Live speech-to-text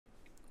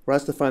We're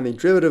asked to find the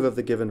derivative of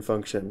the given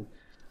function.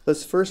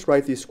 Let's first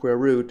write the square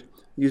root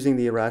using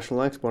the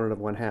irrational exponent of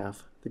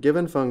 1/2. The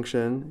given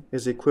function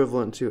is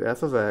equivalent to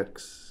f of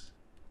x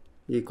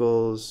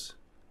equals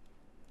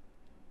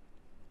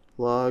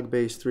log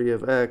base 3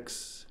 of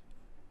x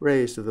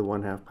raised to the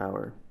 1/2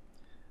 power.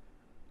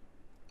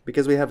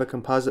 Because we have a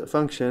composite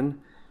function,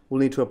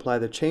 we'll need to apply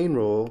the chain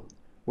rule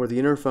where the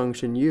inner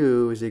function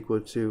u is equal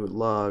to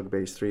log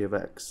base 3 of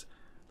x.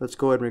 Let's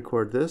go ahead and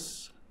record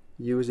this.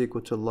 U is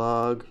equal to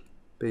log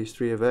base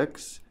 3 of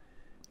x.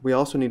 We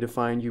also need to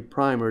find u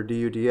prime, or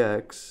du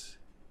dx.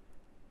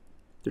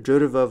 The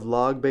derivative of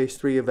log base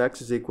 3 of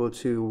x is equal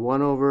to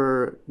 1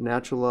 over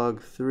natural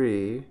log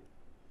 3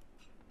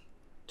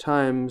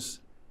 times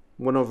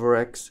 1 over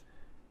x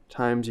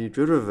times the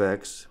derivative of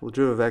x. Well, the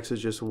derivative of x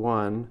is just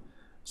 1.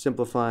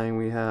 Simplifying,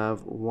 we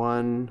have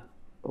 1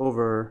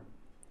 over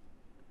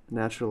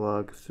natural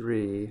log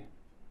 3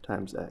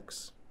 times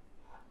x.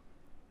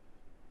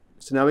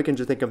 So now we can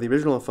just think of the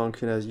original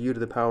function as u to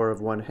the power of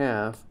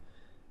 1/2,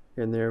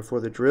 and therefore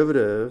the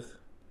derivative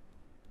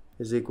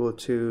is equal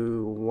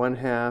to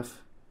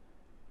 1/2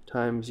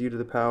 times u to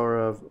the power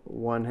of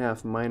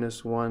 1/2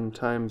 minus 1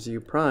 times u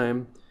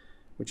prime,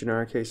 which in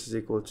our case is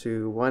equal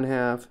to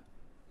 1/2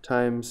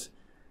 times,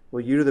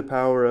 well, u to the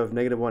power of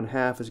negative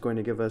 1/2 is going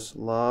to give us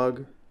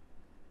log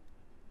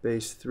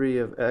base 3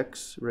 of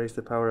x raised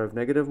to the power of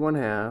negative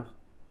 1/2,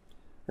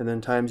 and then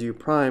times u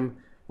prime.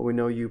 Well, we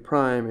know u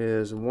prime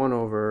is 1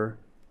 over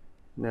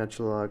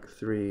natural log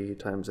 3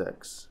 times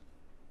x.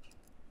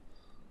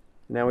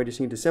 Now we just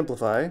need to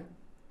simplify.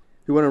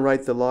 If we want to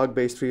write the log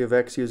base 3 of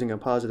x using a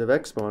positive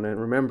exponent,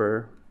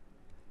 remember,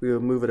 we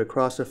would move it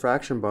across the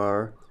fraction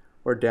bar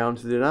or down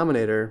to the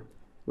denominator,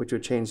 which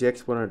would change the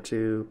exponent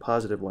to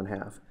positive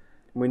 1/2.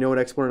 And we know an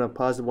exponent of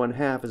positive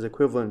 1/2 is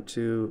equivalent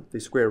to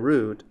the square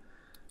root.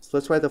 So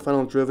let's write the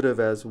final derivative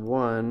as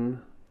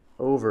 1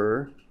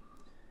 over,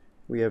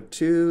 we have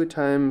 2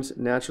 times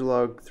natural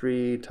log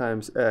 3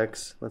 times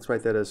x. Let's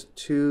write that as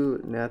 2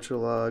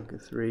 natural log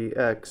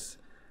 3x.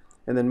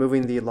 And then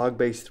moving the log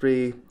base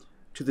 3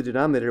 to the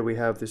denominator, we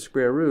have the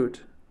square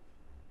root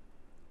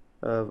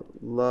of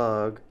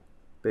log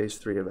base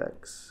 3 of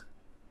x.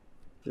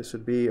 This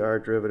would be our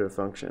derivative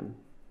function.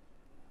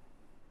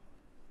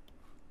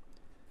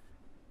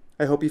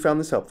 I hope you found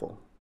this helpful.